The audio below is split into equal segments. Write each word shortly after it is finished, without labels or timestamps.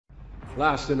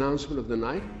Last announcement of the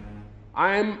night.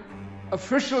 I'm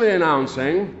officially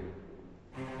announcing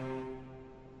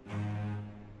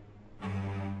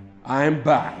I'm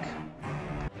back.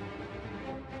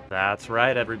 That's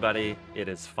right, everybody. It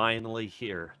is finally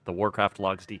here. The Warcraft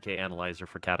Logs DK Analyzer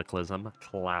for Cataclysm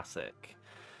Classic.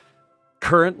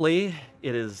 Currently,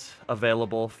 it is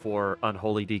available for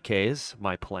Unholy DKs.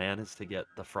 My plan is to get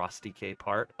the Frost DK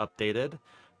part updated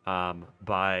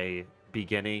by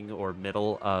beginning or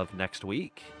middle of next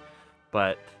week.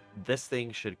 But this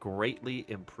thing should greatly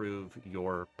improve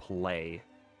your play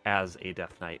as a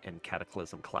Death Knight in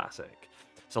Cataclysm Classic.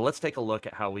 So let's take a look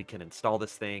at how we can install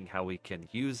this thing, how we can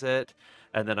use it,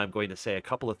 and then I'm going to say a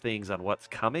couple of things on what's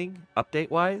coming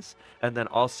update-wise, and then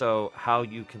also how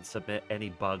you can submit any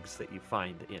bugs that you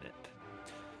find in it.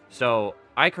 So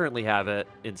I currently have it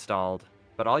installed,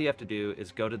 but all you have to do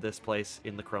is go to this place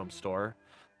in the Chrome store.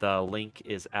 The link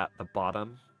is at the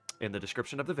bottom in the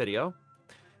description of the video,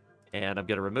 and I'm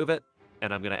going to remove it,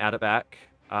 and I'm going to add it back.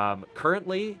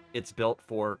 Currently, it's built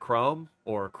for Chrome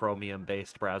or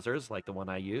Chromium-based browsers like the one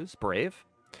I use, Brave.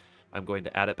 I'm going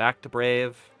to add it back to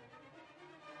Brave.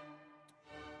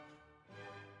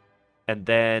 And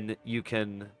then you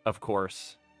can, of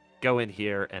course, go in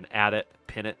here and add it,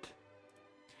 pin it.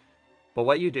 But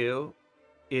what you do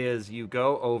is you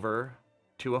go over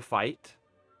to a fight.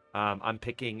 I'm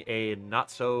picking a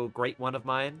not-so-great one of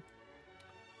mine.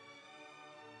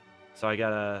 So I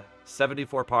got a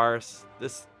 74 parse.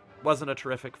 This wasn't a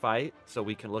terrific fight, so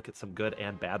we can look at some good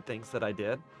and bad things that I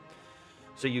did.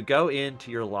 So you go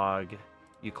into your log,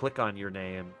 you click on your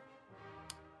name,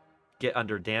 get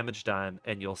under damage done,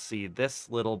 and you'll see this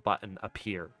little button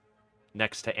appear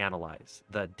next to Analyze,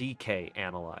 the DK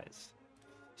Analyze.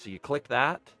 So you click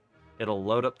that, it'll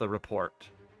load up the report.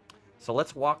 So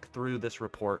let's walk through this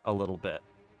report a little bit.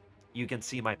 You can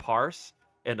see my parse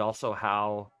and also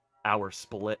how our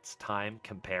splits time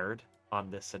compared on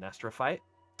this Sinestra fight.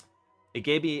 It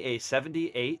gave me a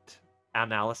 78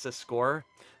 analysis score.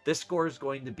 This score is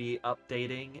going to be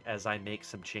updating as I make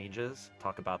some changes.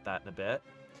 Talk about that in a bit.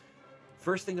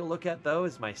 First thing to look at, though,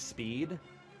 is my speed.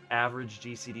 Average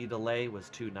GCD delay was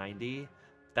 290.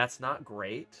 That's not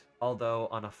great, although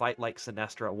on a fight like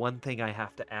Sinestra, one thing I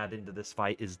have to add into this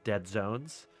fight is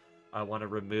Deadzones. I want to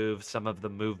remove some of the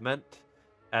movement,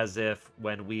 as if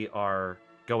when we are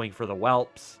going for the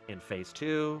whelps in phase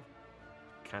 2,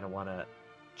 kind of want to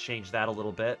change that a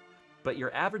little bit. But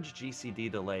your average GCD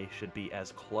delay should be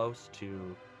as close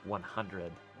to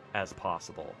 100 as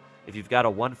possible. If you've got a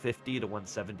 150 to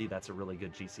 170, that's a really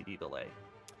good GCD delay.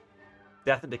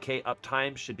 Death and Decay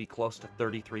uptime should be close to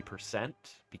 33%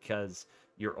 because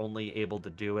you're only able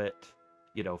to do it,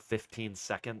 15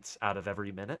 seconds out of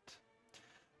every minute.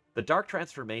 The Dark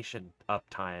Transformation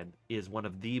uptime is one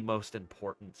of the most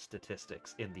important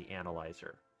statistics in the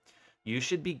Analyzer. You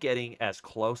should be getting as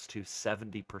close to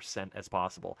 70% as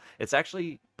possible. It's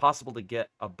actually possible to get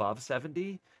above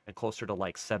 70 and closer to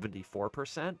like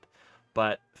 74%,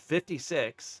 but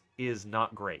 56 is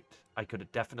not great. I could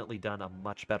have definitely done a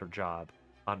much better job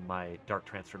on my Dark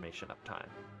Transformation uptime.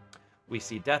 We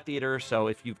see Death Eater, so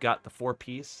if you've got the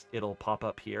 4-piece, it'll pop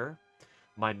up here.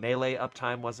 My melee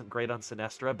uptime wasn't great on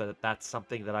Sinestra, but that's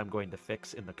something that I'm going to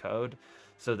fix in the code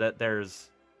so that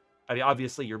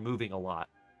obviously you're moving a lot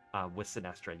with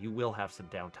Sinestra. You will have some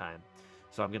downtime,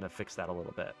 so I'm going to fix that a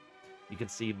little bit. You can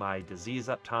see my disease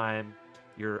uptime.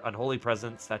 Your Unholy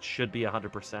Presence, that should be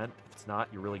 100%. If it's not,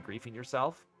 you're really griefing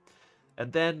yourself.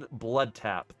 And then Blood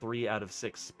Tap, 3 out of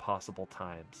 6 possible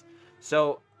times.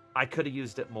 So I could have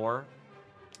used it more.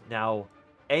 Now,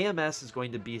 AMS is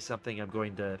going to be something I'm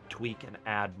going to tweak and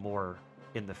add more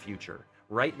in the future.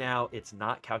 Right now, it's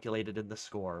not calculated in the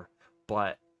score,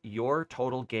 but your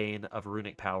total gain of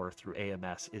runic power through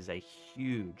AMS is a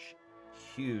huge,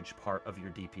 huge part of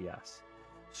your DPS.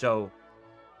 So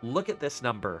look at this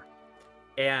number,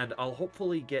 and I'll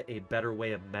hopefully get a better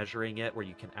way of measuring it where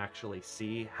you can actually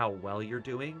see how well you're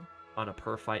doing on a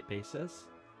per fight basis.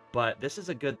 But this is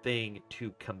a good thing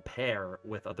to compare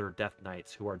with other Death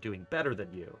Knights who are doing better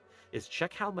than you, is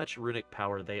check how much runic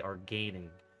power they are gaining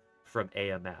from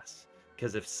AMS.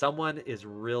 Because if someone is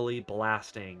really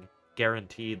blasting,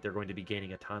 guaranteed they're going to be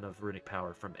gaining a ton of runic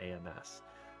power from AMS.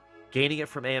 Gaining it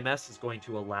from AMS is going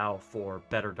to allow for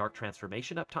better Dark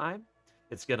Transformation uptime.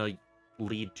 It's going to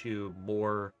lead to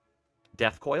more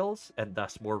Death Coils, and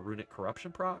thus more Runic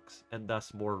Corruption procs, and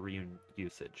thus more rune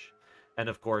usage. And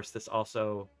of course, this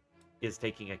also is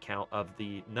taking account of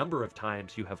the number of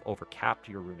times you have overcapped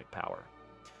your runic power.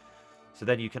 So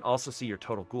then you can also see your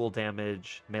total ghoul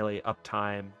damage, melee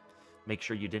uptime, make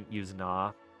sure you didn't use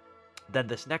Gnaw. Then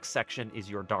this next section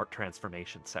is your Dark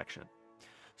Transformation section.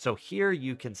 So here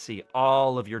you can see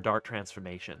all of your dark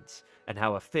transformations and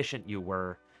how efficient you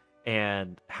were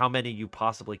and how many you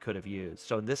possibly could have used.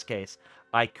 So in this case,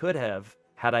 I could have,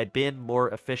 had I been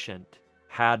more efficient,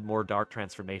 had more dark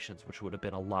transformations, which would have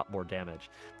been a lot more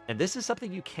damage. And this is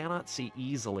something you cannot see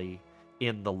easily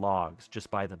in the logs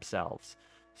just by themselves.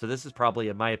 So this is probably,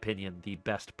 in my opinion, the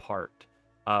best part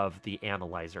of the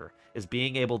analyzer, is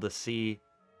being able to see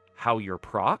how your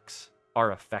procs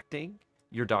are affecting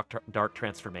your dark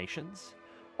transformations,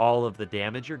 all of the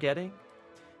damage you're getting.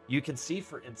 You can see,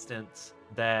 for instance,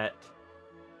 that,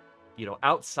 you know,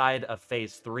 outside of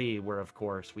phase 3, where of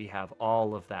course we have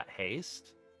all of that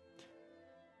haste,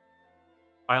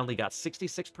 I only got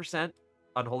 66%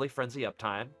 Unholy Frenzy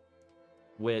uptime,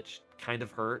 which kind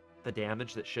of hurt the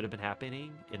damage that should have been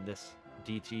happening in this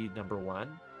DT number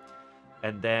 1.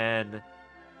 And then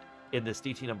in this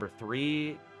DT number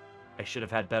 3, I should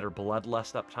have had better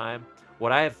Bloodlust uptime.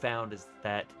 What I have found is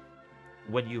that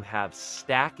when you have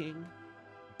stacking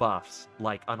buffs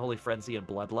like Unholy Frenzy and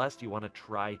Bloodlust, you want to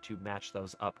try to match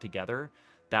those up together.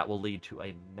 That will lead to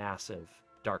a massive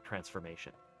dark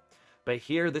transformation. But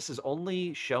here, this is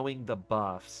only showing the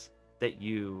buffs that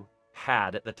you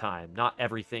had at the time, not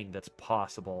everything that's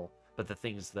possible, but the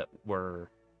things that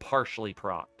were partially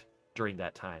procced during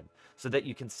that time, so that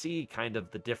you can see kind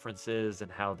of the differences and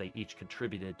how they each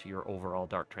contributed to your overall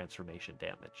dark transformation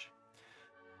damage.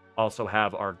 Also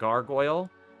have our Gargoyle.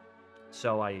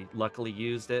 So I luckily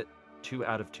used it 2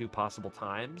 out of 2 possible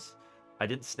times. I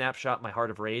didn't snapshot my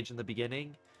Heart of Rage in the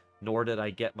beginning, nor did I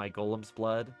get my Golem's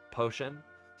Blood potion,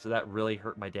 so that really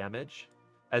hurt my damage.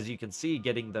 As you can see,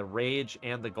 getting the Rage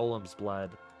and the Golem's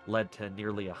Blood led to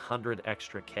nearly 100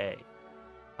 extra K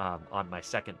on my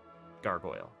second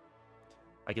Gargoyle.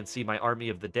 I can see my Army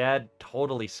of the Dead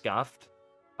totally scuffed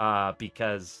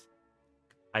because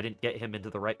I didn't get him into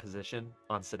the right position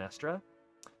on Sinestra.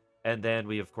 And then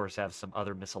we, of course, have some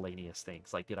other miscellaneous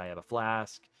things, like did I have a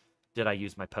flask? Did I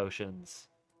use my potions?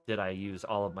 Did I use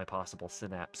all of my possible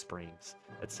synapse springs,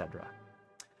 etc.?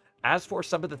 As for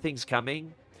some of the things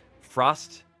coming,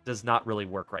 Frost does not really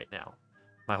work right now.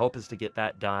 My hope is to get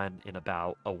that done in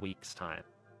about a week's time.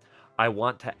 I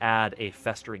want to add a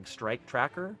Festering Strike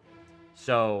tracker.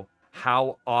 So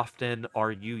how often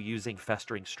are you using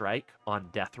Festering Strike on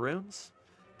death runes?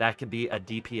 That can be a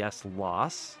DPS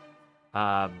loss.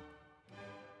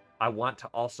 I want to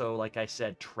also, like I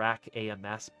said, track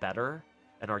AMS better,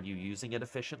 and are you using it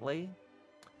efficiently?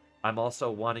 I'm also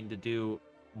wanting to do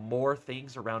more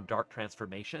things around dark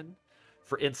transformation.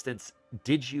 For instance,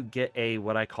 did you get a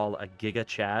what I call a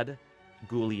Gigachad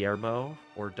Guillermo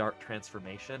or dark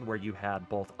transformation, where you had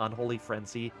both Unholy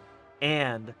Frenzy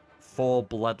and full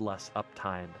Bloodlust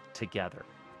uptime together?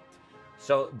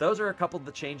 So those are a couple of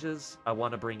the changes I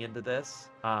want to bring into this.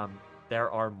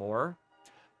 There are more,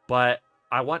 but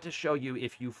I want to show you,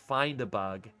 if you find a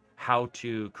bug, how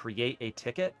to create a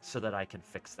ticket so that I can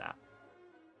fix that.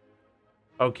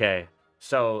 Okay,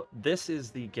 so this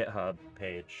is the GitHub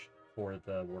page for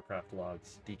the Warcraft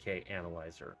Logs DK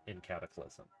Analyzer in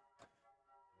Cataclysm.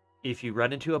 If you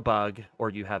run into a bug or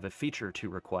you have a feature to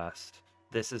request,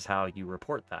 this is how you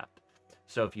report that.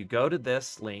 So if you go to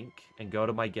this link and go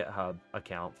to my GitHub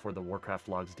account for the Warcraft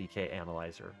Logs DK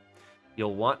Analyzer,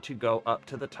 you'll want to go up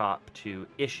to the top to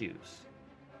Issues.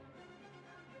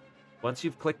 Once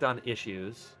you've clicked on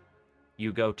Issues,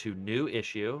 you go to New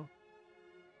Issue,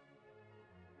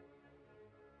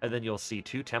 and then you'll see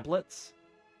 2 templates.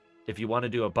 If you want to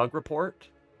do a bug report,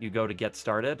 you go to Get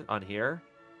Started on here.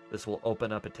 This will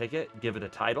open up a ticket, give it a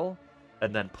title,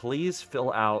 and then please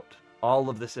fill out all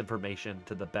of this information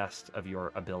to the best of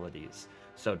your abilities.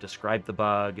 So describe the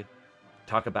bug,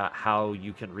 talk about how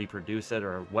you can reproduce it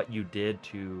or what you did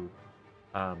to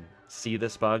see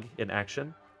this bug in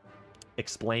action.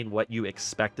 Explain what you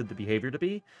expected the behavior to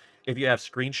be. If you have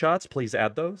screenshots, please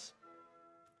add those.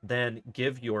 Then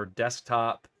give your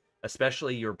desktop,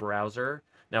 especially your browser.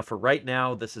 Now, for right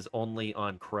now, this is only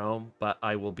on Chrome, but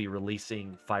I will be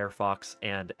releasing Firefox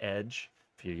and Edge,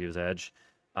 if you use Edge,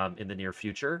 in the near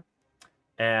future.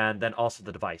 And then also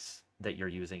the device that you're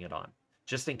using it on,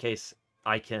 just in case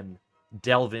I can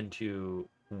delve into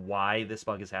why this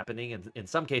bug is happening. And in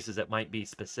some cases, it might be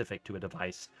specific to a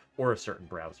device or a certain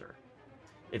browser.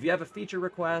 If you have a feature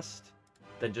request,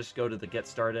 then just go to the Get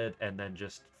Started and then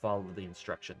just follow the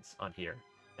instructions on here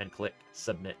and click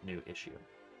Submit New Issue.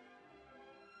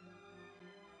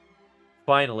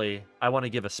 Finally, I want to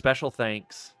give a special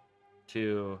thanks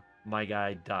to my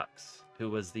guy Dux, who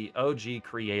was the OG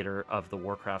creator of the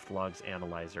Warcraft Logs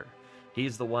Analyzer.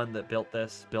 He's the one that built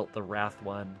this, built the Wrath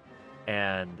one,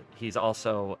 and he's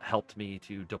also helped me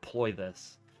to deploy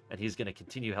this and he's going to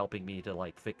continue helping me to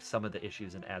like fix some of the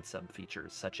issues and add some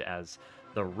features, such as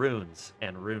the runes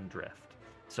and rune drift.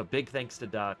 So big thanks to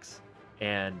Dux,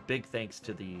 and big thanks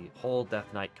to the whole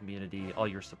Death Knight community, all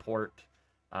your support.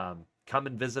 Come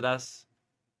and visit us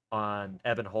on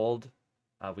Ebb and Hold.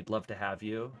 We'd love to have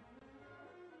you.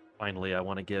 Finally, I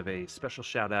want to give a special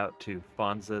shout out to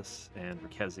Fonzus and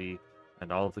Rikezi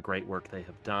and all of the great work they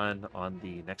have done on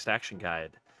the Next Action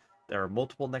Guide. There are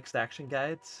multiple Next Action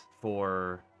Guides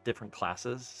for different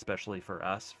classes, especially for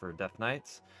us, for Death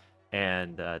Knights,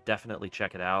 and definitely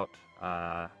check it out.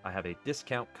 I have a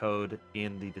discount code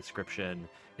in the description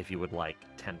if you would like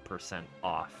 10%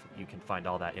 off. You can find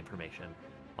all that information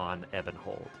on Ebb and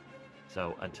Hold.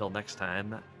 So until next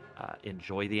time,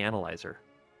 enjoy the Analyzer.